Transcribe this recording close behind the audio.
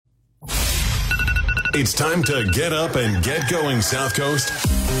It's time to get up and get going, South Coast.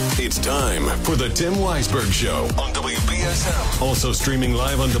 It's time for the Tim Weisberg Show on WBSM. Also streaming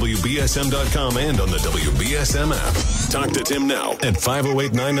live on WBSM.com and on the WBSM app. Talk to Tim now at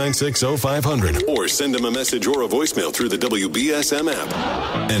 508-996-0500 or send him a message or a voicemail through the WBSM app.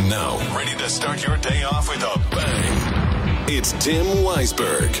 And now, ready to start your day off with a bang. It's Tim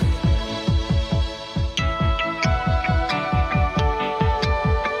Weisberg.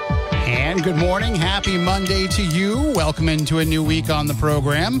 And good morning. Happy Monday to you. Welcome into a new week on the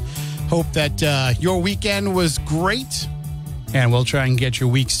program. Hope that your weekend was great. And we'll try and get your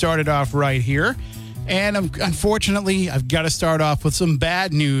week started off right here. And unfortunately, I've got to start off with some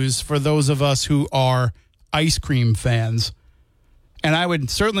bad news for those of us who are ice cream fans. And I would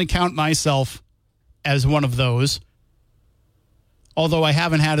certainly count myself as one of those. Although I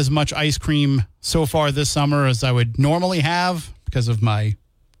haven't had as much ice cream so far this summer as I would normally have because of my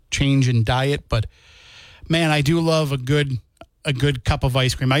change in diet, but man, I do love a good cup of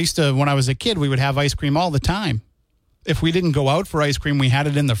ice cream. I used to, when I was a kid, we would have ice cream all the time. If we didn't go out for ice cream, we had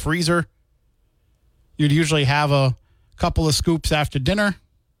it in the freezer. You'd usually have a couple of scoops after dinner.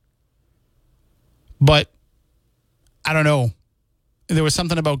 But I don't know. There was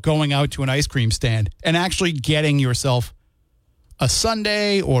something about going out to an ice cream stand and actually getting yourself a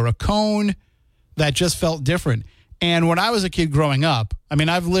sundae or a cone that just felt different. And when I was a kid growing up, I mean,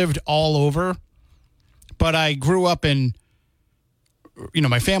 I've lived all over, but I grew up in,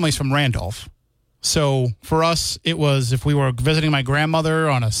 my family's from Randolph. So for us, it was if we were visiting my grandmother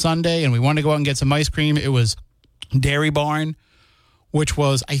on a Sunday and we wanted to go out and get some ice cream, it was Dairy Barn, which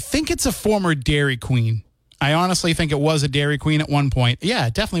was, I think it's a former Dairy Queen. I honestly think it was a Dairy Queen at one point. Yeah,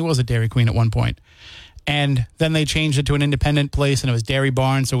 it definitely was a Dairy Queen at one point. And then they changed it to an independent place and it was Dairy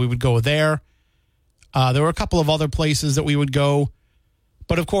Barn, so we would go there. There were a couple of other places that we would go.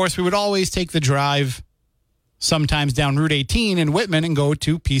 But, of course, we would always take the drive sometimes down Route 18 in Whitman and go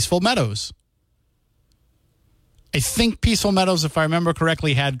to Peaceful Meadows. I think Peaceful Meadows, if I remember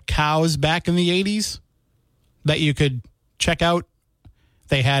correctly, had cows back in the 80s that you could check out.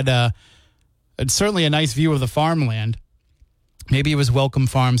 They had certainly a nice view of the farmland. Maybe it was Welcome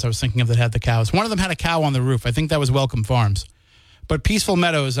Farms I was thinking of that had the cows. One of them had a cow on the roof. I think that was Welcome Farms. But Peaceful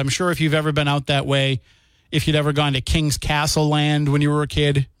Meadows, I'm sure if you've ever been out that way, if you'd ever gone to King's Castle Land when you were a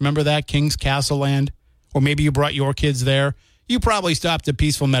kid, remember that, King's Castle Land? Or maybe you brought your kids there. You probably stopped at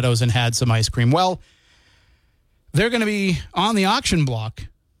Peaceful Meadows and had some ice cream. Well, they're going to be on the auction block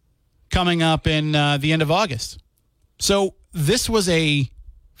coming up in the end of August. So this was a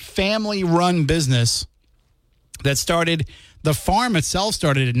family-run business that started, the farm itself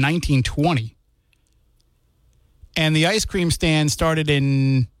started in 1920. And the ice cream stand started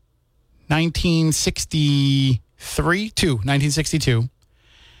in 1962.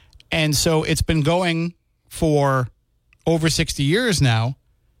 And so it's been going for over 60 years now.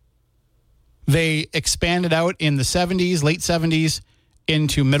 They expanded out in the 70s, late 70s,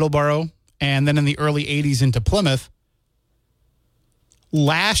 into Middleborough, and then in the early 80s into Plymouth.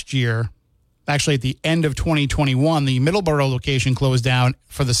 Last year, actually at the end of 2021, the Middleborough location closed down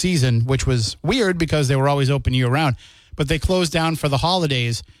for the season, which was weird because they were always open year-round. But they closed down for the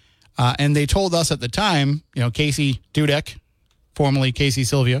holidays, and they told us at the time, Casey Dudek, formerly Casey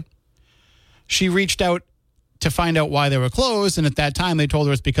Sylvia, she reached out to find out why they were closed, and at that time they told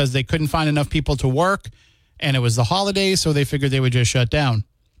her it's because they couldn't find enough people to work, and it was the holidays, so they figured they would just shut down.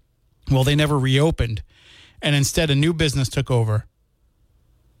 Well, they never reopened, and instead a new business took over.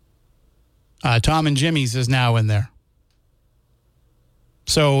 Tom and Jimmy's is now in there.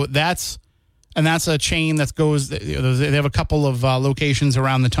 So that's a chain that goes, they have a couple of locations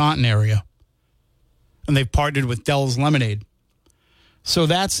around the Taunton area. And they've partnered with Dell's Lemonade. So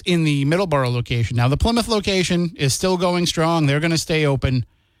that's in the Middleborough location. Now, the Plymouth location is still going strong. They're going to stay open.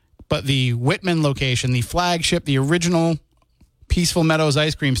 But the Whitman location, the flagship, the original Peaceful Meadows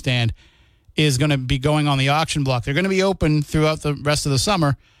ice cream stand, is going to be going on the auction block. They're going to be open throughout the rest of the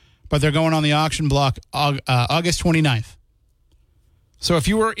summer, but they're going on the auction block August 29th. So if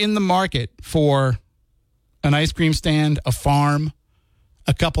you were in the market for an ice cream stand, a farm,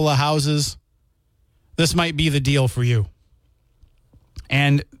 a couple of houses, this might be the deal for you.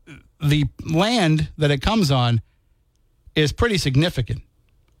 And the land that it comes on is pretty significant.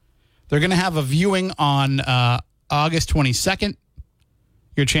 They're going to have a viewing on August 22nd.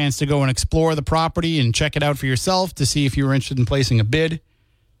 Your chance to go and explore the property and check it out for yourself to see if you were interested in placing a bid.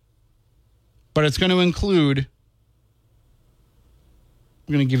 But it's going to include,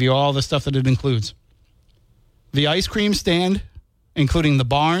 we're going to give you all the stuff that it includes. The ice cream stand, including the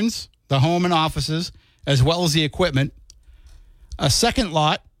barns, the home and offices, as well as the equipment. A second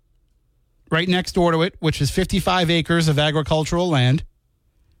lot right next door to it, which is 55 acres of agricultural land,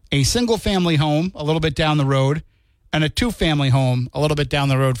 a single-family home a little bit down the road, and a two-family home a little bit down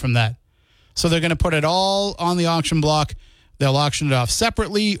the road from that. So they're going to put it all on the auction block. They'll auction it off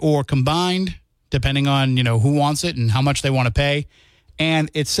separately or combined, depending on, who wants it and how much they want to pay.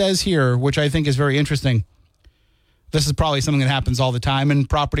 And it says here, which I think is very interesting, this is probably something that happens all the time in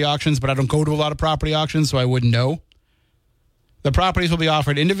property auctions, but I don't go to a lot of property auctions, so I wouldn't know. The properties will be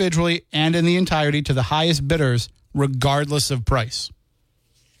offered individually and in the entirety to the highest bidders, regardless of price.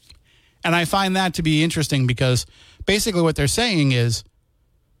 And I find that to be interesting because basically what they're saying is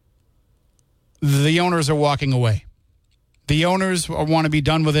the owners are walking away. The owners want to be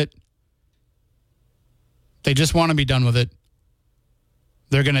done with it. They just want to be done with it.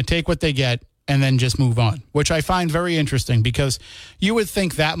 They're going to take what they get and then just move on, which I find very interesting because you would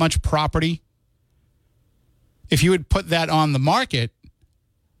think that much property, if you would put that on the market,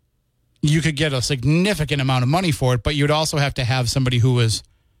 you could get a significant amount of money for it, but you'd also have to have somebody who was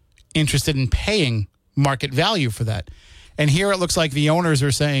interested in paying market value for that. And here it looks like the owners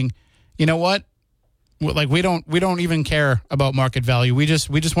are saying, you know what? Like we don't even care about market value. We just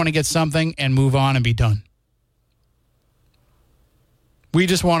want to get something and move on and be done. We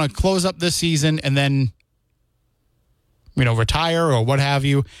just want to close up this season and then, retire or what have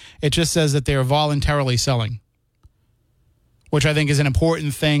you. It just says that they're voluntarily selling, which I think is an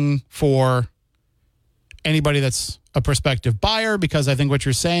important thing for anybody that's a prospective buyer, because I think what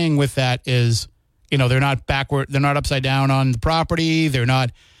you're saying with that is, they're not backward, they're not upside down on the property, they're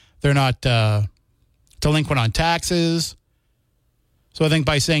not delinquent on taxes. So I think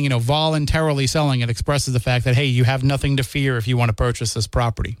by saying, voluntarily selling, it expresses the fact that, hey, you have nothing to fear if you want to purchase this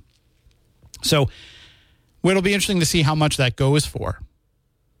property. So it'll be interesting to see how much that goes for.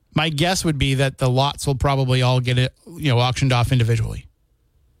 My guess would be that the lots will probably all get it, auctioned off individually.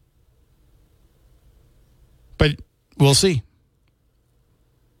 But we'll see.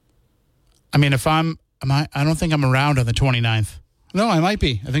 I mean, I don't think I'm around on the 29th. No, I might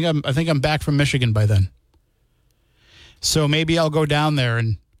be. I think I'm back from Michigan by then. So maybe I'll go down there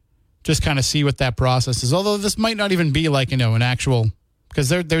and just kind of see what that process is. Although this might not even be like, an actual, because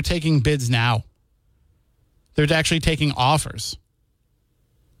they're taking bids now. They're actually taking offers.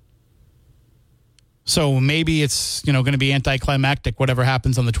 So maybe it's, going to be anticlimactic, whatever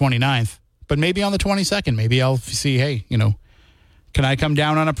happens on the 29th. But maybe on the 22nd, maybe I'll see, hey, can I come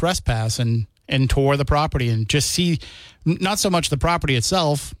down on a press pass and tour the property and just see, not so much the property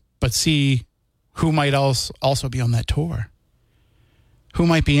itself, but see who might also be on that tour. Who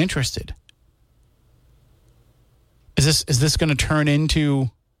might be interested? Is this going to turn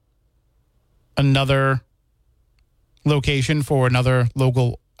into another location for another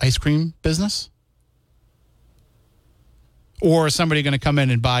local ice cream business? Or is somebody going to come in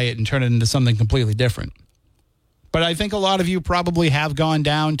and buy it and turn it into something completely different? But I think a lot of you probably have gone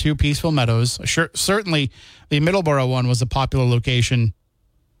down to Peaceful Meadows. Certainly the Middleborough one was a popular location,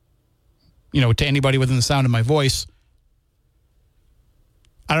 to anybody within the sound of my voice.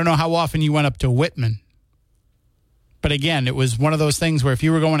 I don't know how often you went up to Whitman. But again, it was one of those things where if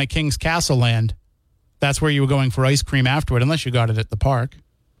you were going to King's Castle Land, that's where you were going for ice cream afterward, unless you got it at the park.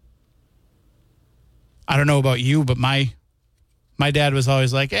 I don't know about you, but my dad was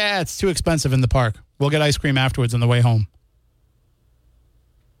always like, it's too expensive in the park. We'll get ice cream afterwards on the way home.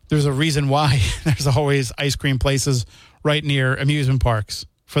 There's a reason why there's always ice cream places right near amusement parks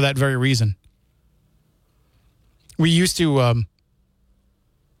for that very reason. We used to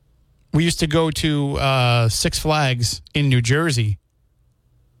go to Six Flags in New Jersey,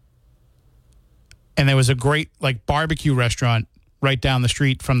 and there was a great barbecue restaurant right down the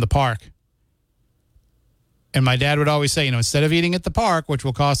street from the park. And my dad would always say, instead of eating at the park, which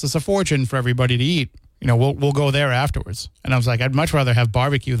will cost us a fortune for everybody to eat, we'll go there afterwards. And I was like, I'd much rather have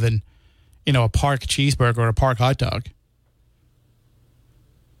barbecue than, a park cheeseburger or a park hot dog.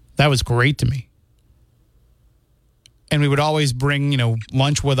 That was great to me. And we would always bring,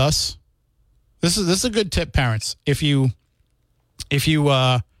 lunch with us. This is a good tip, parents. If you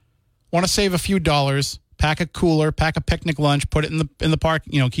want to save a few dollars, pack a cooler, pack a picnic lunch, put it in the park,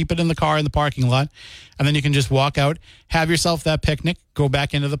 keep it in the car in the parking lot, and then you can just walk out, have yourself that picnic, go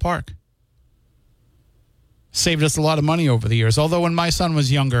back into the park. Saved us a lot of money over the years. Although when my son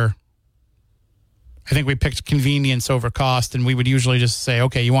was younger, I think we picked convenience over cost, and we would usually just say,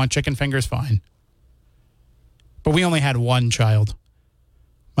 okay, you want chicken fingers? Fine. But we only had one child.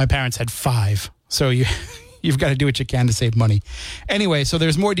 My parents had 5. So you've got to do what you can to save money. Anyway, so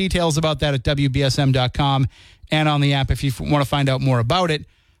there's more details about that at WBSM.com and on the app if you want to find out more about it.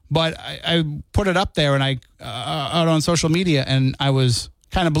 But I put it up there and out on social media, and I was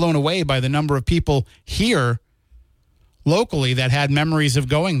kind of blown away by the number of people here locally that had memories of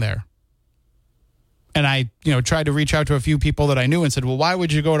going there. And I, tried to reach out to a few people that I knew and said, well, why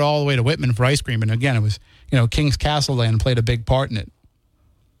would you go all the way to Whitman for ice cream? And again, it was, King's Castle Land played a big part in it.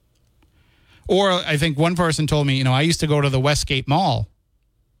 Or I think one person told me, I used to go to the Westgate Mall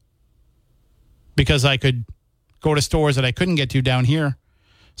because I could go to stores that I couldn't get to down here.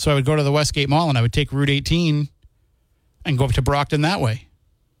 So I would go to the Westgate Mall and I would take Route 18 and go up to Brockton that way.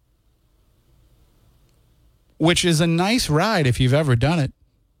 Which is a nice ride if you've ever done it.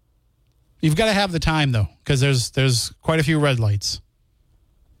 You've got to have the time, though, because there's quite a few red lights.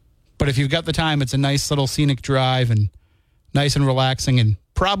 But if you've got the time, it's a nice little scenic drive and nice and relaxing and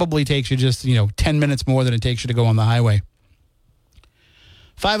probably takes you just, 10 minutes more than it takes you to go on the highway.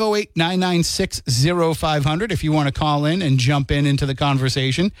 508-996-0500 if you want to call in and jump into the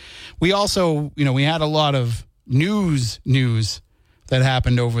conversation. We also, we had a lot of news that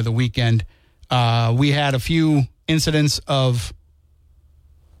happened over the weekend. We had a few incidents of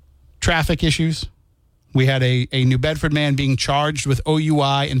traffic issues. We had a New Bedford man being charged with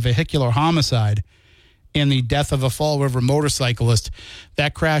OUI and vehicular homicide in the death of a Fall River motorcyclist.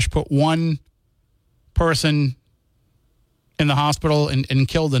 That crash put one person in the hospital and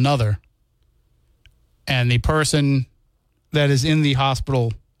killed another. And the person that is in the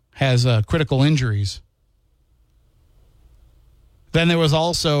hospital has critical injuries. Then there was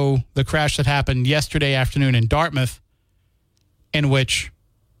also the crash that happened yesterday afternoon in Dartmouth, in which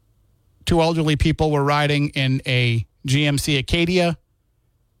two elderly people were riding in a GMC Acadia,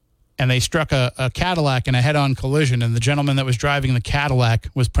 and they struck a Cadillac in a head-on collision, and the gentleman that was driving the Cadillac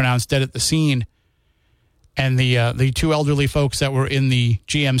was pronounced dead at the scene. And the two elderly folks that were in the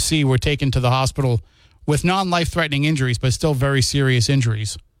GMC were taken to the hospital with non-life-threatening injuries, but still very serious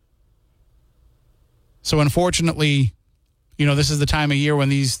injuries. So unfortunately, this is the time of year when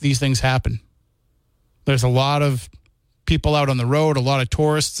these things happen. There's a lot of people out on the road, a lot of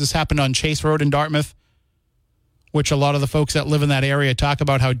tourists. This happened on Chase Road in Dartmouth, which a lot of the folks that live in that area talk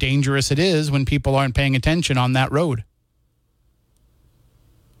about how dangerous it is when people aren't paying attention on that road.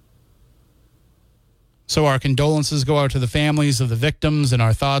 So our condolences go out to the families of the victims, and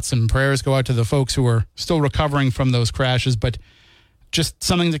our thoughts and prayers go out to the folks who are still recovering from those crashes. But just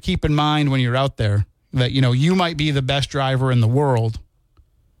something to keep in mind when you're out there, that, you might be the best driver in the world,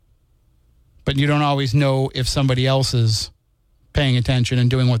 but you don't always know if somebody else is paying attention and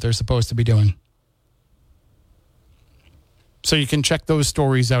doing what they're supposed to be doing. So you can check those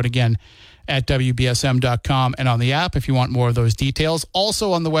stories out again at WBSM.com and on the app if you want more of those details.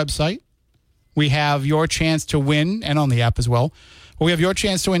 Also on the website, we have your chance to win, and on the app as well, we have your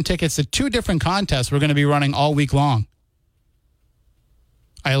chance to win tickets to two different contests we're going to be running all week long.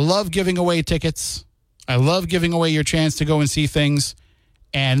 I love giving away tickets. I love giving away your chance to go and see things.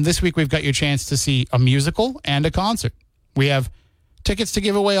 And this week we've got your chance to see a musical and a concert. We have tickets to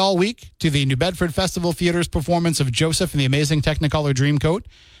give away all week to the New Bedford Festival Theater's performance of Joseph and the Amazing Technicolor Dreamcoat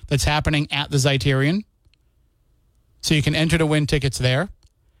that's happening at the Zeiterion. So you can enter to win tickets there.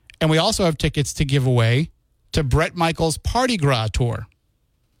 And we also have tickets to give away to Bret Michaels' Party Gras Tour.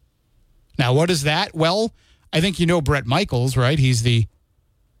 Now, what is that? Well, I think you know Bret Michaels, right? He's the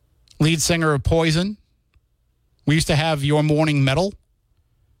lead singer of Poison. We used to have Your Morning Metal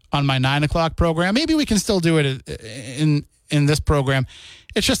on my 9 o'clock program. Maybe we can still do it in this program.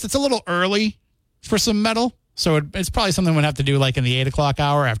 It's a little early for some metal. So it's probably something we'd have to do like in the 8 o'clock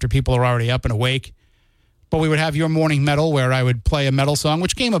hour after people are already up and awake. But we would have Your Morning Metal, where I would play a metal song,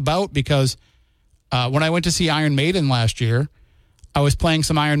 which came about because when I went to see Iron Maiden last year, I was playing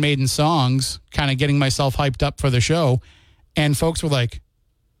some Iron Maiden songs, kind of getting myself hyped up for the show. And folks were like,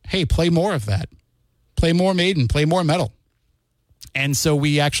 hey, play more of that. Play more Maiden, play more metal. And so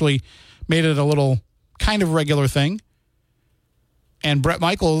we actually made it a little kind of regular thing. And Bret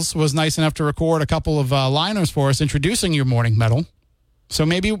Michaels was nice enough to record a couple of liners for us introducing Your Morning Metal. So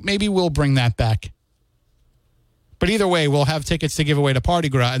maybe we'll bring that back. But either way, we'll have tickets to give away to Party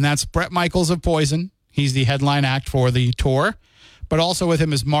Gras, and that's Bret Michaels of Poison. He's the headline act for the tour. But also with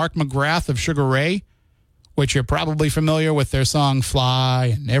him is Mark McGrath of Sugar Ray, which you're probably familiar with their song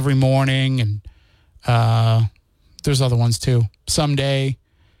Fly and Every Morning, and there's other ones too. Someday.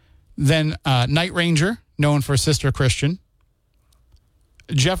 Then Night Ranger, known for Sister Christian.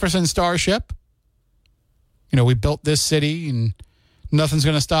 Jefferson Starship. We built this city and nothing's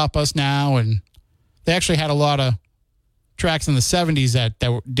going to stop us now. And they actually had a lot of tracks in the 70s that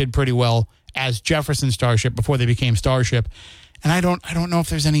did pretty well as Jefferson Starship before they became Starship. And I don't know if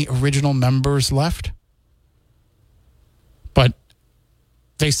there's any original members left, but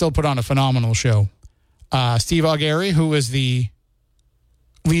they still put on a phenomenal show. Steve Augeri, who is the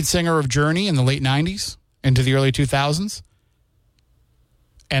lead singer of Journey in the late 90s into the early 2000s.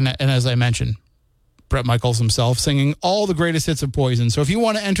 And as I mentioned, Bret Michaels himself singing all the greatest hits of Poison. So if you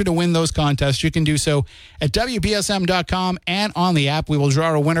want to enter to win those contests, you can do so at WBSM.com and on the app. We will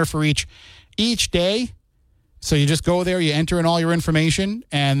draw a winner for each day. So you just go there, you enter in all your information,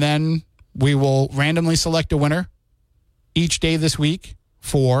 and then we will randomly select a winner each day this week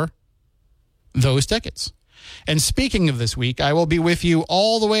for those tickets. And speaking of this week, I will be with you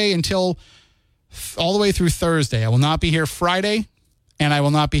all the way through Thursday. I will not be here Friday, and I will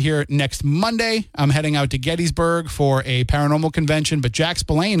not be here next Monday. I'm heading out to Gettysburg for a paranormal convention, but Jack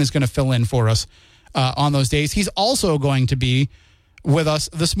Spillane is going to fill in for us on those days. He's also going to be with us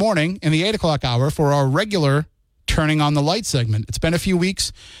this morning in the 8 o'clock hour for our regular Turning on the Light segment. It's been a few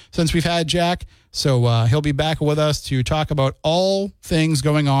weeks since we've had Jack, so he'll be back with us to talk about all things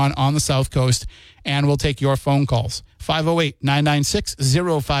going on the South Coast, and we'll take your phone calls.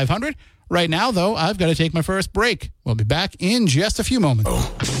 508-996-0500. Right now, though, I've got to take my first break. We'll be back in just a few moments.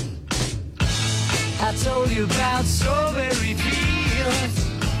 I told you about Strawberry Fields.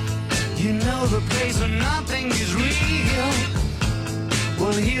 You know the place where nothing is real.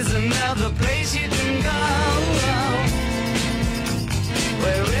 Well, here's another place you can go,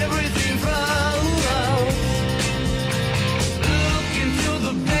 where everything flows. Look into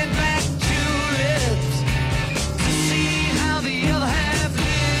the bent-back tulips to see how the other half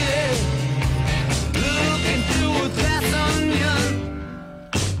lives. Look into a glass onion.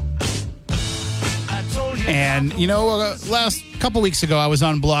 I told you. And, last couple weeks ago, I was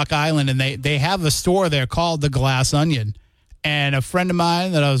on Block Island, and they have a store there called the Glass Onion. And a friend of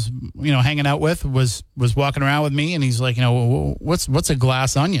mine that I was, hanging out with was walking around with me, and he's like, what's a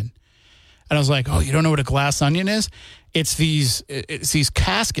glass onion? And I was like, oh, you don't know what a glass onion is? It's these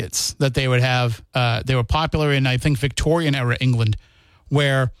caskets that they would have. They were popular in, I think, Victorian era England,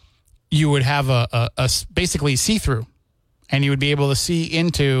 where you would have a basically see-through, and you would be able to see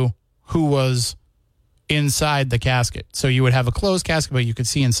into who was inside the casket. So you would have a closed casket, but you could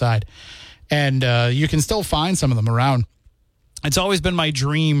see inside. And you can still find some of them around. It's always been my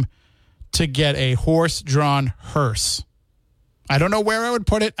dream to get a horse-drawn hearse. I don't know where I would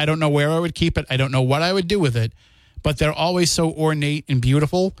put it. I don't know where I would keep it. I don't know what I would do with it. But they're always so ornate and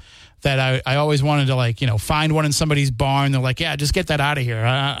beautiful that I always wanted to, find one in somebody's barn. They're like, yeah, just get that out of here.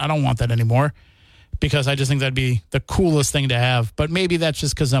 I don't want that anymore, because I just think that'd be the coolest thing to have. But maybe that's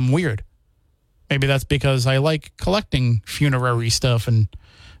just because I'm weird. Maybe that's because I like collecting funerary stuff and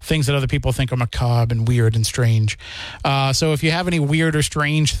things that other people think are macabre and weird and strange. So if you have any weird or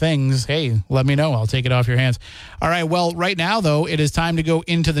strange things, hey, let me know. I'll take it off your hands. All right, well, right now, though, it is time to go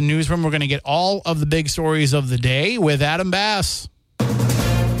into the newsroom. We're going to get all of the big stories of the day with Adam Bass.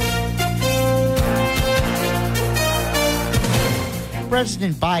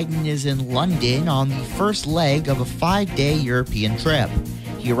 President Biden is in London on the first leg of a 5-day European trip.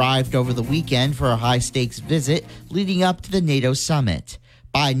 He arrived over the weekend for a high-stakes visit leading up to the NATO summit.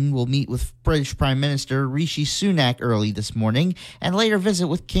 Biden will meet with British Prime Minister Rishi Sunak early this morning and later visit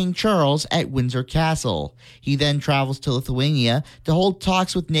with King Charles at Windsor Castle. He then travels to Lithuania to hold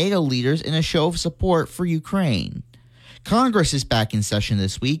talks with NATO leaders in a show of support for Ukraine. Congress is back in session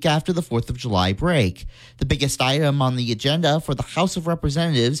this week after the 4th of July break. The biggest item on the agenda for the House of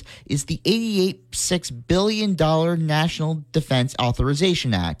Representatives is the $88.6 billion National Defense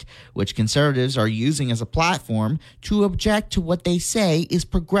Authorization Act, which conservatives are using as a platform to object to what they say is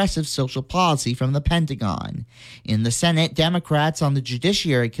progressive social policy from the Pentagon. In the Senate, Democrats on the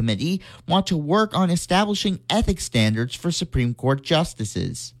Judiciary Committee want to work on establishing ethics standards for Supreme Court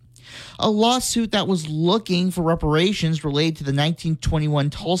justices. A lawsuit that was looking for reparations related to the 1921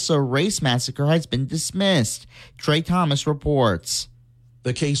 Tulsa race massacre has been dismissed. Trey Thomas reports.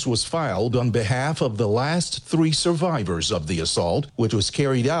 The case was filed on behalf of the last 3 survivors of the assault, which was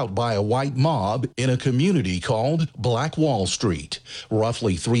carried out by a white mob in a community called Black Wall Street.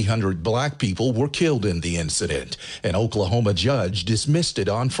 Roughly 300 black people were killed in the incident. An Oklahoma judge dismissed it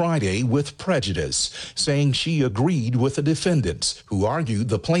on Friday with prejudice, saying she agreed with the defendants, who argued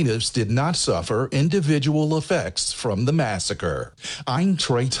the plaintiffs did not suffer individual effects from the massacre. I'm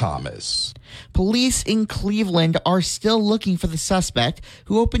Trey Thomas. Police in Cleveland are still looking for the suspect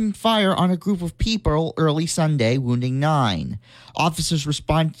who opened fire on a group of people early Sunday, wounding 9. Officers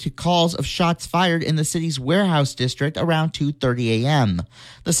responded to calls of shots fired in the city's warehouse district around 2:30 a.m.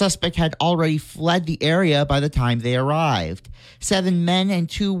 The suspect had already fled the area by the time they arrived. 7 men and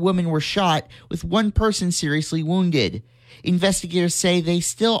 2 women were shot, with 1 person seriously wounded. Investigators say they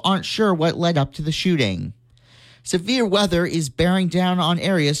still aren't sure what led up to the shooting. Severe weather is bearing down on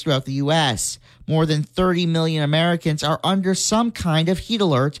areas throughout the U.S. More than 30 million Americans are under some kind of heat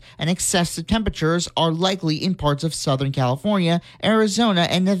alert, and excessive temperatures are likely in parts of Southern California, Arizona,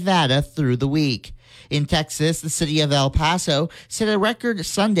 and Nevada through the week. In Texas, the city of El Paso set a record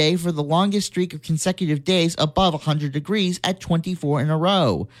Sunday for the longest streak of consecutive days above 100 degrees at 24 in a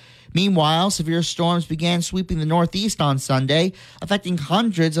row. Meanwhile, severe storms began sweeping the Northeast on Sunday, affecting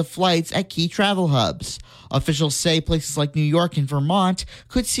hundreds of flights at key travel hubs. Officials say places like New York and Vermont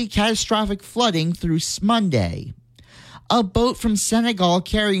could see catastrophic flooding through Monday. A boat from Senegal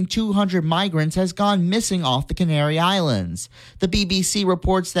carrying 200 migrants has gone missing off the Canary Islands. The BBC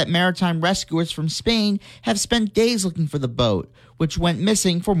reports that maritime rescuers from Spain have spent days looking for the boat, which went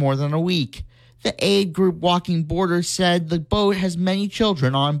missing for more than a week. The aid group Walking Borders said the boat has many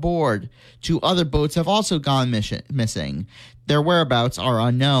children on board. 2 other boats have also gone missing. Their whereabouts are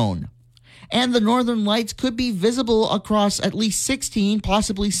unknown. And the Northern Lights could be visible across at least 16,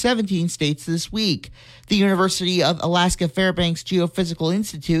 possibly 17 states this week. The University of Alaska Fairbanks Geophysical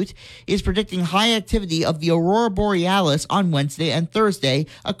Institute is predicting high activity of the aurora borealis on Wednesday and Thursday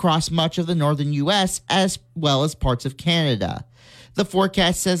across much of the northern U.S. as well as parts of Canada. The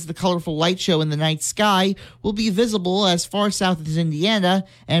forecast says the colorful light show in the night sky will be visible as far south as Indiana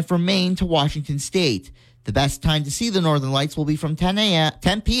and from Maine to Washington state. The best time to see the Northern Lights will be from 10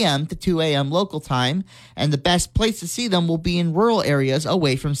 p.m. to 2 a.m. local time, and the best place to see them will be in rural areas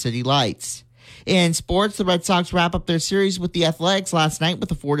away from city lights. In sports, the Red Sox wrap up their series with the Athletics last night with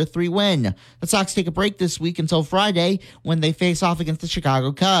a 4-3 win. The Sox take a break this week until Friday when they face off against the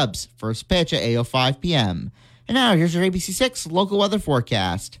Chicago Cubs. First pitch at 8:05 p.m. And now, here's your ABC 6 local weather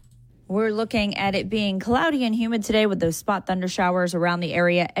forecast. We're looking at it being cloudy and humid today with those spot thunder showers around the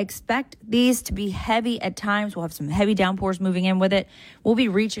area. Expect these to be heavy at times. We'll have some heavy downpours moving in with it. We'll be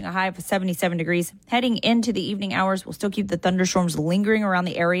reaching a high of 77 degrees. Heading into the evening hours, we'll still keep the thunderstorms lingering around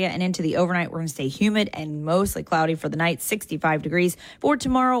the area, and into the overnight, we're going to stay humid and mostly cloudy for the night, 65 degrees. For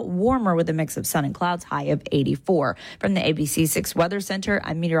tomorrow, warmer with a mix of sun and clouds, high of 84. From the ABC 6 Weather Center,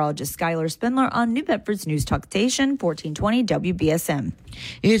 I'm meteorologist Skylar Spindler on New Bedford's News Talk Station, 1420 WBSM.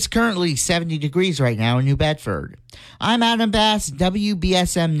 It's currently 70 degrees right now in New Bedford. I'm Adam Bass,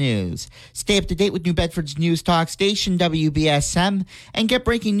 WBSM News. Stay up to date with New Bedford's News Talk Station, WBSM, and get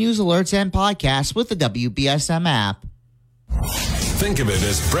breaking news alerts and podcasts with the WBSM app. Think of it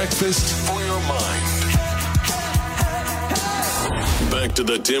as breakfast for your mind. Back to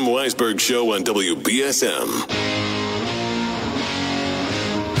the Tim Weisberg Show on WBSM.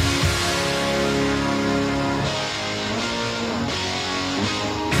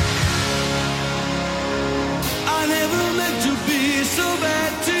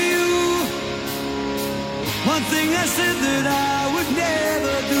 One thing I said that I would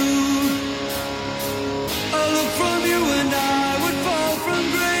never do. A look from you and I would fall from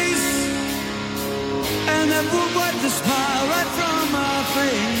grace, and that would wipe the smile right from my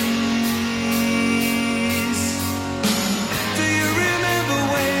face. Do you remember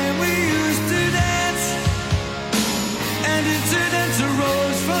when we used to dance, and incidents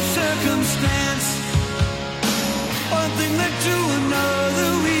arose from circumstance? One thing led to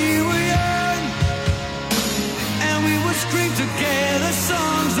another, we were young, we would scream together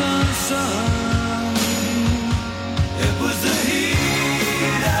songs unsung. It was the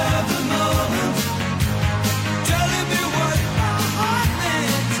heat of the moment, telling me what my heart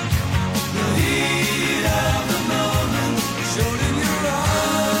meant. The heat of the moment, showed in your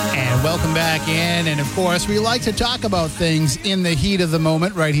eyes. And welcome back in. And of course, we like to talk about things in the heat of the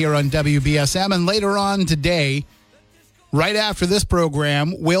moment right here on WBSM. And later on today, right after this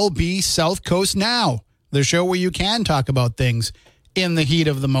program, will be South Coast Now, the show where you can talk about things in the heat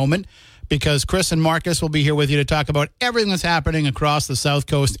of the moment, because Chris and Marcus will be here with you to talk about everything that's happening across the South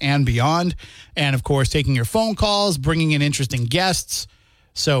Coast and beyond. And, of course, taking your phone calls, bringing in interesting guests.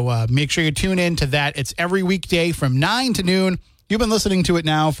 So make sure you tune in to that. It's every weekday from 9 to noon. You've been listening to it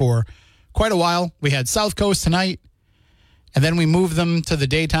now for quite a while. We had South Coast tonight, and then we moved them to the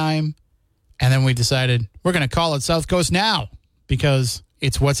daytime, and then we decided we're going to call it South Coast Now, because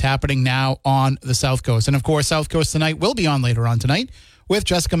it's what's happening now on the South Coast. And, of course, South Coast Tonight will be on later on tonight with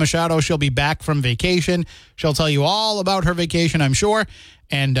Jessica Machado. She'll be back from vacation. She'll tell you all about her vacation, I'm sure,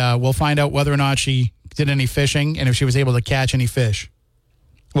 and we'll find out whether or not she did any fishing and if she was able to catch any fish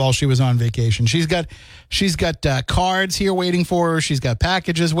while she was on vacation. She's got cards here waiting for her. She's got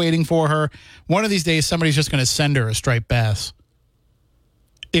packages waiting for her. One of these days, somebody's just going to send her a striped bass.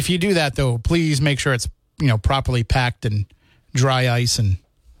 If you do that, though, please make sure it's properly packed and dry ice, and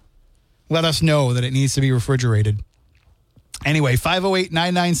let us know that it needs to be refrigerated. Anyway,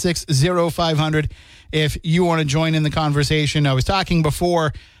 508-996-0500 if you want to join in the conversation. I was talking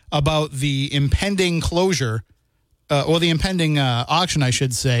before about the impending closure, or the impending auction, I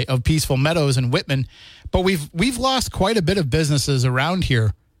should say, of Peaceful Meadows in Whitman. But we've lost quite a bit of businesses around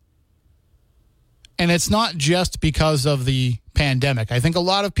here. And it's not just because of the pandemic. I think a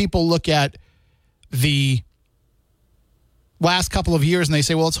lot of people look at the last couple of years and they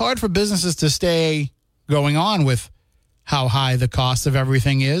say, well, it's hard for businesses to stay going on with how high the cost of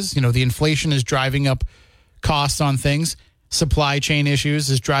everything is. You know, the inflation is driving up costs on things. Supply chain issues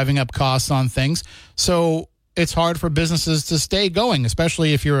is driving up costs on things. So it's hard for businesses to stay going,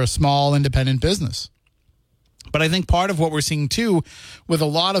 especially if you're a small independent business. But I think part of what we're seeing too with a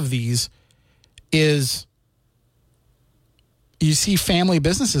lot of these is you see family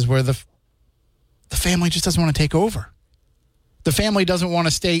businesses where the family just doesn't want to take over. The family doesn't want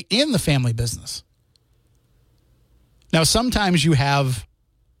to stay in the family business. Now, sometimes you have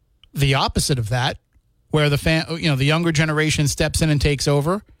the opposite of that, where the younger generation steps in and takes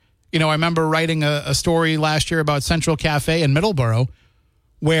over. You know, I remember writing a story last year about Central Cafe in Middleborough,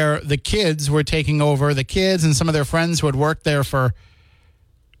 where the kids were taking over. The kids and some of their friends who had worked there for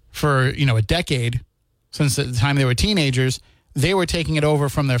a decade, since the time they were teenagers, they were taking it over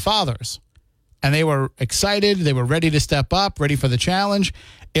from their fathers. And they were excited. They were ready to step up, ready for the challenge.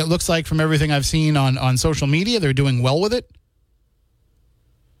 It looks like from everything I've seen on social media, they're doing well with it.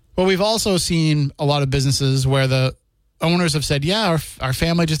 But we've also seen a lot of businesses where the owners have said, yeah, our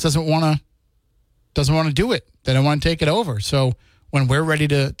family just doesn't want to do it. They don't want to take it over. So when we're ready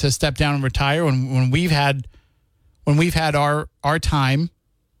to step down and retire, when we've had our time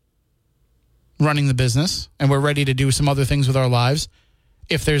running the business and we're ready to do some other things with our lives,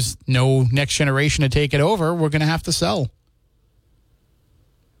 if there's no next generation to take it over, we're going to have to sell.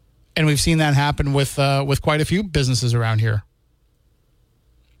 And we've seen that happen with quite a few businesses around here.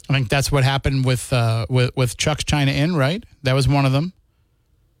 I think that's what happened with Chuck's China Inn, right? That was one of them.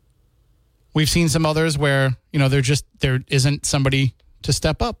 We've seen some others where, there isn't somebody to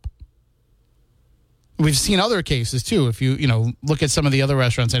step up. We've seen other cases too. If you look at some of the other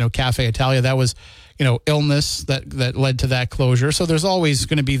restaurants, I know Cafe Italia, that was, illness that led to that closure. So there's always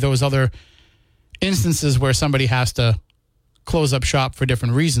going to be those other instances where somebody has to close up shop for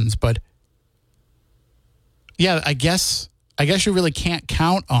different reasons. But yeah, I guess you really can't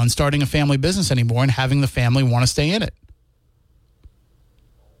count on starting a family business anymore and having the family want to stay in it.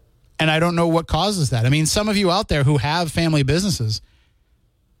 And I don't know what causes that. I mean, some of you out there who have family businesses,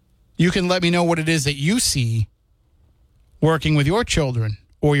 you can let me know what it is that you see working with your children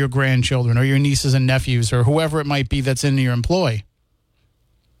or your grandchildren or your nieces and nephews or whoever it might be that's in your employ.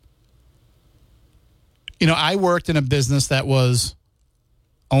 I worked in a business that was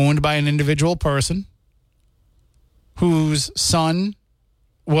owned by an individual person whose son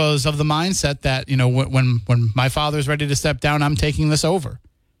was of the mindset that, when my father's ready to step down, I'm taking this over.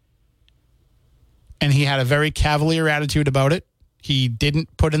 And he had a very cavalier attitude about it. He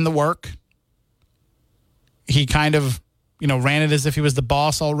didn't put in the work. He kind of, ran it as if he was the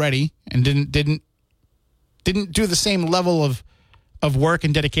boss already and didn't do the same level of work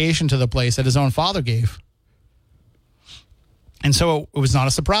and dedication to the place that his own father gave. And so it was not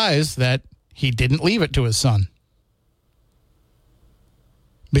a surprise that he didn't leave it to his son,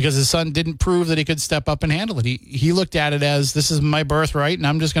 because his son didn't prove that he could step up and handle it. He looked at it as, this is my birthright, and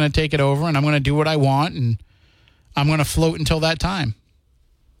I'm just going to take it over, and I'm going to do what I want, and I'm going to float until that time.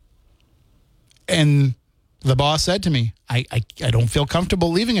 And the boss said to me, I don't feel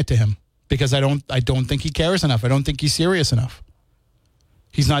comfortable leaving it to him, because I don't think he cares enough. I don't think he's serious enough.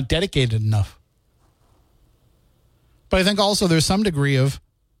 He's not dedicated enough. But I think also there's some degree of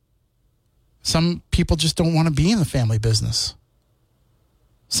some people just don't want to be in the family business.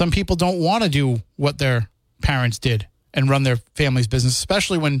 Some people don't want to do what their parents did and run their family's business,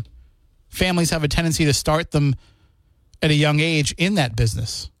 especially when families have a tendency to start them at a young age in that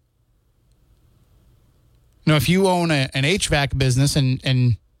business. If you own an HVAC business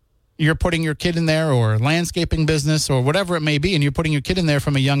and you're putting your kid in there, or a landscaping business or whatever it may be, and you're putting your kid in there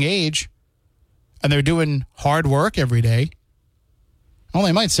from a young age, and they're doing hard work every day, well,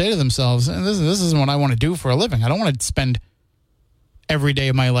 they might say to themselves, this isn't what I want to do for a living. I don't want to spend every day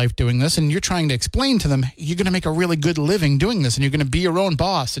of my life doing this. And you're trying to explain to them, you're going to make a really good living doing this, and you're going to be your own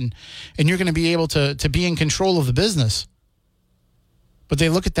boss, and you're going to be able to be in control of the business. But they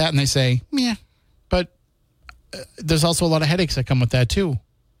look at that and they say, yeah, but there's also a lot of headaches that come with that too.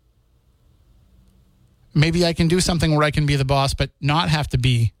 Maybe I can do something where I can be the boss, but not have to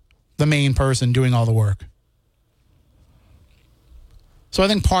be the main person doing all the work. So I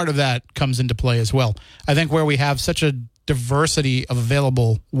think part of that comes into play as well. I think where we have such a diversity of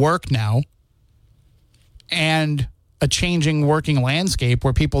available work now, and a changing working landscape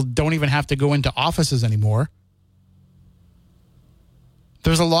where people don't even have to go into offices anymore.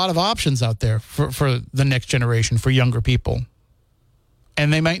 There's a lot of options out there for the next generation, for younger people.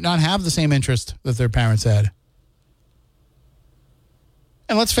 And they might not have the same interest that their parents had.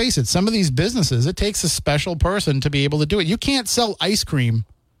 And let's face it, some of these businesses, it takes a special person to be able to do it. You can't sell ice cream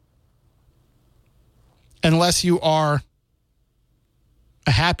unless you are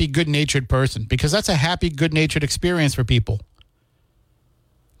a happy, good-natured person, because that's a happy, good-natured experience for people.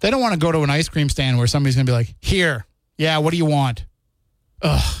 They don't want to go to an ice cream stand where somebody's going to be like, here, yeah, what do you want?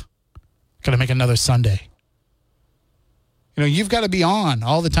 Ugh, got to make another sundae. You know, you've got to be on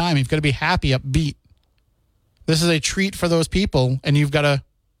all the time. You've got to be happy, upbeat. This is a treat for those people, and you've got to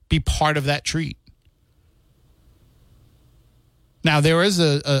be part of that treat. Now, there is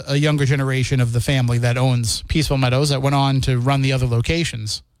a younger generation of the family that owns Peaceful Meadows that went on to run the other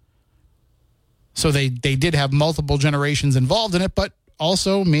locations. So they did have multiple generations involved in it, but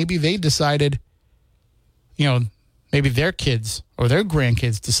also maybe they decided, you know, maybe their kids or their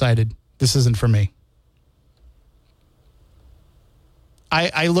grandkids decided this isn't for me.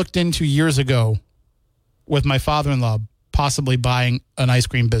 I looked into years ago with my father-in-law possibly buying an ice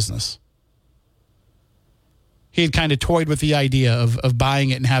cream business. He had kind of toyed with the idea of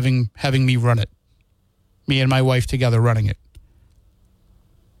buying it and having me run it. Me and my wife together running it.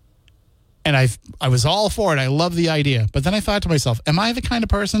 And I was all for it. I love the idea. But then I thought to myself, am I the kind of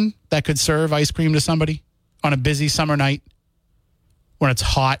person that could serve ice cream to somebody on a busy summer night when it's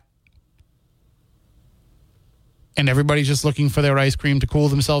hot and everybody's just looking for their ice cream to cool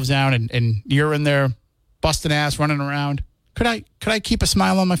themselves down and you're in there busting ass, running around? Could I keep a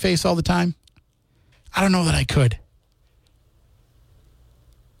smile on my face all the time? I don't know that I could.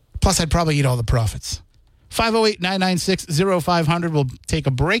 Plus, I'd probably eat all the profits. 508-996-0500. We'll take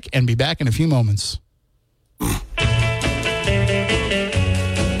a break and be back in a few moments.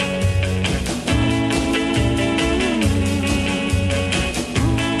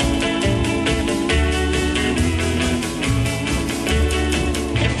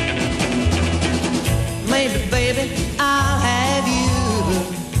 Maybe, baby, I'll have you.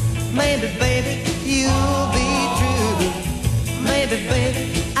 Maybe, baby, you'll be true. Maybe,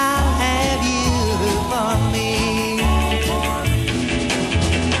 baby, I'll have you for me.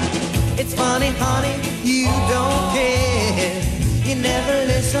 It's funny, honey, you don't care. You never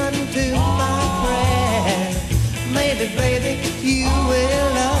listen to my prayer. Maybe, baby, you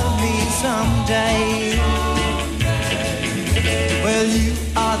will love me someday. Well, you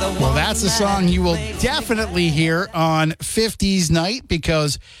are the one. Well, that's a song you will definitely hear on 50s Night,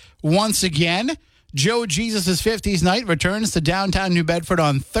 because once again, Joe Jesus' 50s Night returns to downtown New Bedford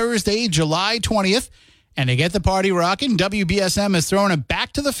on Thursday, July 20th. And to get the party rocking, WBSM is throwing it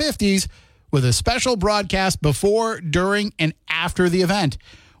back to the 50s with a special broadcast before, during, and after the event.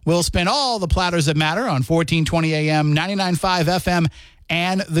 We'll spin all the platters that matter on 1420 AM, 99.5 FM,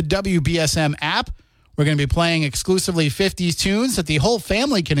 and the WBSM app. We're going to be playing exclusively 50s tunes that the whole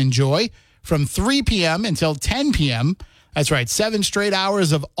family can enjoy from 3 p.m. until 10 p.m. That's right, 7 straight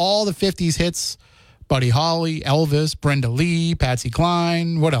hours of all the 50s hits. Buddy Holly, Elvis, Brenda Lee, Patsy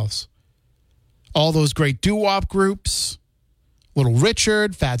Cline, what else? All those great doo-wop groups. Little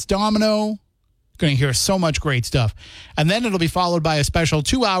Richard, Fats Domino. Going to hear so much great stuff. And then it'll be followed by a special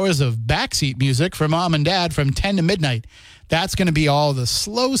 2 hours of backseat music for mom and dad from 10 to midnight. That's going to be all the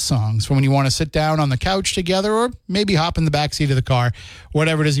slow songs for when you want to sit down on the couch together or maybe hop in the backseat of the car,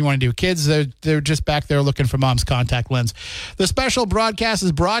 whatever it is you want to do. Kids, they're just back there looking for mom's contact lens. The special broadcast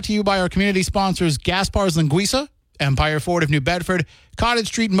is brought to you by our community sponsors, Gaspar's Linguiça, Empire Ford of New Bedford, Cottage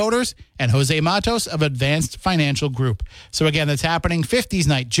Street Motors, and Jose Matos of Advanced Financial Group. So again, that's happening 50s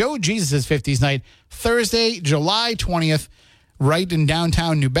Night, Joe Jesus' 50s Night, Thursday, July 20th, right in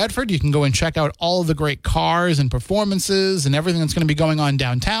downtown New Bedford. You can go and check out all of the great cars and performances and everything that's going to be going on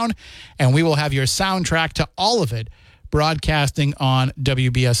downtown, and we will have your soundtrack to all of it broadcasting on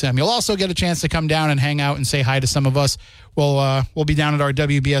WBSM. You'll also get a chance to come down and hang out and say hi to some of us. We'll be down at our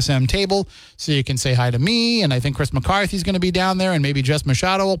WBSM table, so you can say hi to me, and I think Chris McCarthy's going to be down there, and maybe Jess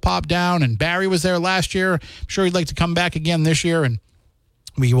Machado will pop down, and Barry was there last year. I'm sure he'd like to come back again this year, and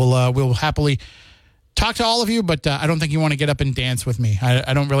we'll happily talk to all of you, but I don't think you want to get up and dance with me.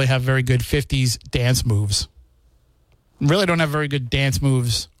 I don't really have very good 50s dance moves. Really don't have very good dance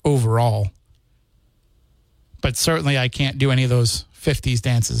moves overall. But certainly I can't do any of those 50s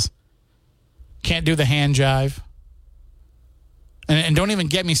dances. Can't do the hand jive. And don't even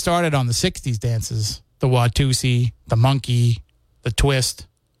get me started on the 60s dances. The Watusi, the monkey, the twist.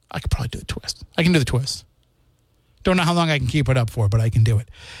 I could probably do the twist. I can do the twist. Don't know how long I can keep it up for, but I can do it.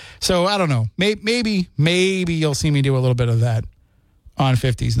 So I don't know. Maybe you'll see me do a little bit of that on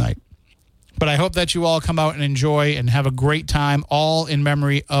 50s night. But I hope that you all come out and enjoy and have a great time, all in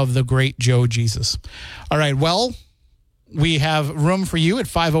memory of the great Joe Jesus. All right, well, we have room for you at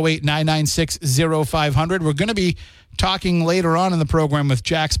 508-996-0500. We're going to be talking later on in the program with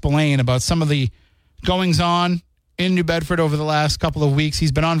Jack Spillane about some of the goings-on in New Bedford over the last couple of weeks.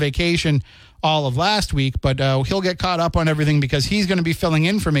 He's been on vacation all of last week, but he'll get caught up on everything because he's going to be filling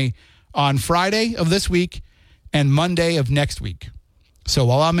in for me on Friday of this week and Monday of next week. So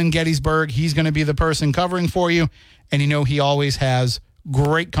while I'm in Gettysburg, he's going to be the person covering for you, and he always has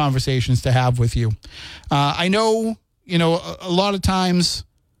great conversations to have with you. I know, a lot of times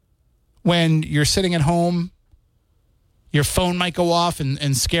when you're sitting at home, your phone might go off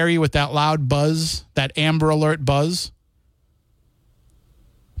and scare you with that loud buzz, that Amber Alert buzz.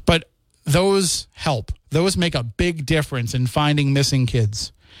 But those help. Those make a big difference in finding missing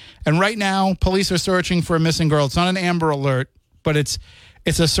kids. And right now, police are searching for a missing girl. It's not an Amber Alert, but it's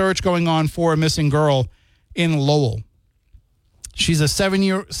a search going on for a missing girl in Lowell. She's a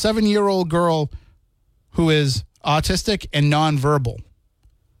 7-year-old girl who is autistic and nonverbal.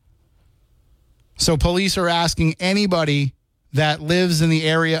 So police are asking anybody that lives in the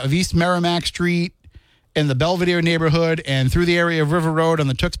area of East Merrimack Street, in the Belvedere neighborhood, and through the area of River Road on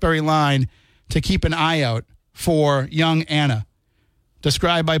the Tewksbury line to keep an eye out for young Anna.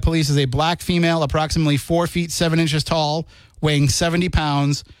 Described by police as a black female, approximately 4 feet 7 inches tall, weighing 70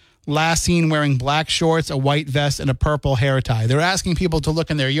 pounds, last seen wearing black shorts, a white vest, and a purple hair tie. They're asking people to look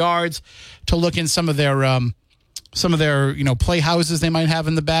in their yards, to look in some of their playhouses they might have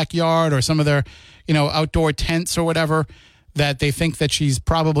in the backyard, or some of their, outdoor tents or whatever, that they think that she's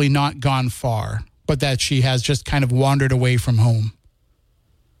probably not gone far, but that she has just kind of wandered away from home.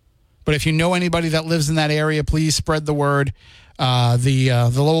 But if you know anybody that lives in that area, please spread the word.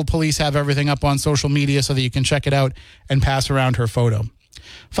 The Lowell police have everything up on social media so that you can check it out and pass around her photo.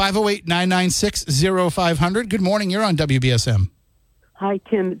 508-996-0500. Good morning. You're on WBSM. Hi,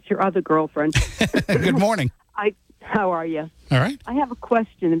 Tim. It's your other girlfriend. Good morning. How are you? All right. I have a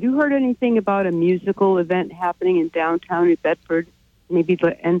question. Have you heard anything about a musical event happening in downtown New Bedford, maybe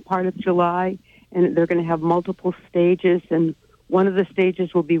the end part of July? And they're going to have multiple stages, and one of the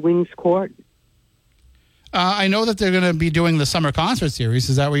stages will be Wings Court. I know that they're going to be doing the summer concert series.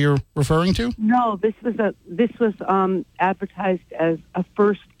 Is that what you're referring to? No, this was advertised as a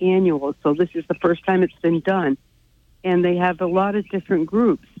first annual, so this is the first time it's been done. And they have a lot of different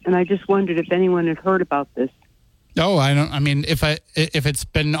groups, and I just wondered if anyone had heard about this. Oh, I don't. I mean, if it's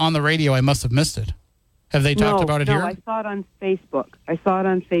been on the radio, I must have missed it. Have they talked about it here? No, I saw it on Facebook.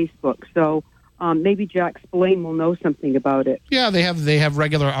 So maybe Jack Spillane will know something about it. Yeah, they have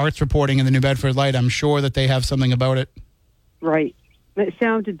regular arts reporting in the New Bedford Light. I'm sure that they have something about it. Right. It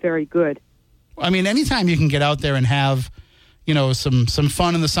sounded very good. I mean, anytime you can get out there and have, some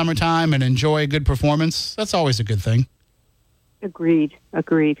fun in the summertime and enjoy a good performance, that's always a good thing. Agreed.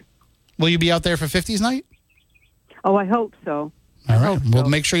 Will you be out there for 50s night? Oh, I hope so. All right. Well,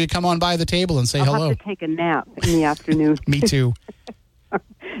 make sure you come on by the table and say hello. I'll have to take a nap in the afternoon. Me too.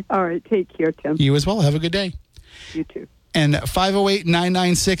 All right. Take care, Tim. You as well. Have a good day. You too. And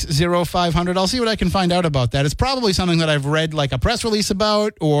 508-996-0500. I'll see what I can find out about that. It's probably something that I've read like a press release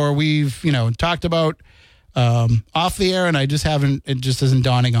about, or we've, talked about off the air, and it just isn't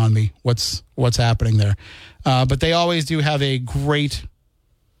dawning on me what's happening there. But they always do have a great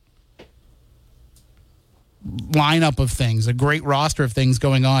lineup of things, a great roster of things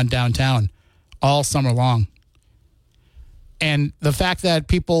going on downtown all summer long. And the fact that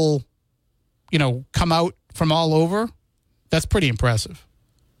people, come out from all over, that's pretty impressive.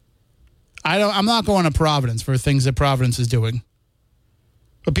 I'm not going to Providence for things that Providence is doing.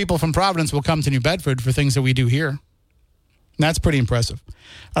 But people from Providence will come to New Bedford for things that we do here. And that's pretty impressive.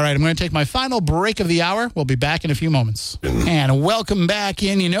 All right, I'm going to take my final break of the hour. We'll be back in a few moments. And welcome back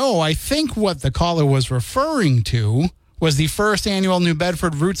in. I think what the caller was referring to was the first annual New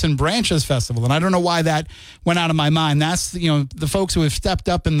Bedford Roots and Branches Festival. And I don't know why that went out of my mind. That's, the folks who have stepped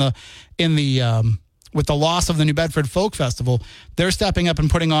up with the loss of the New Bedford Folk Festival. They're stepping up and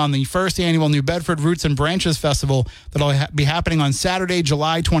putting on the first annual New Bedford Roots and Branches Festival that'll be happening on Saturday,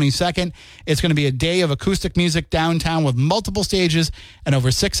 July 22nd. It's going to be a day of acoustic music downtown with multiple stages and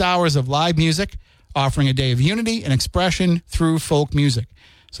over 6 hours of live music, offering a day of unity and expression through folk music.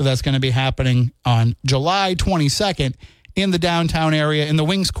 So that's going to be happening on July 22nd in the downtown area, in the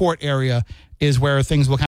Wings Court area is where things will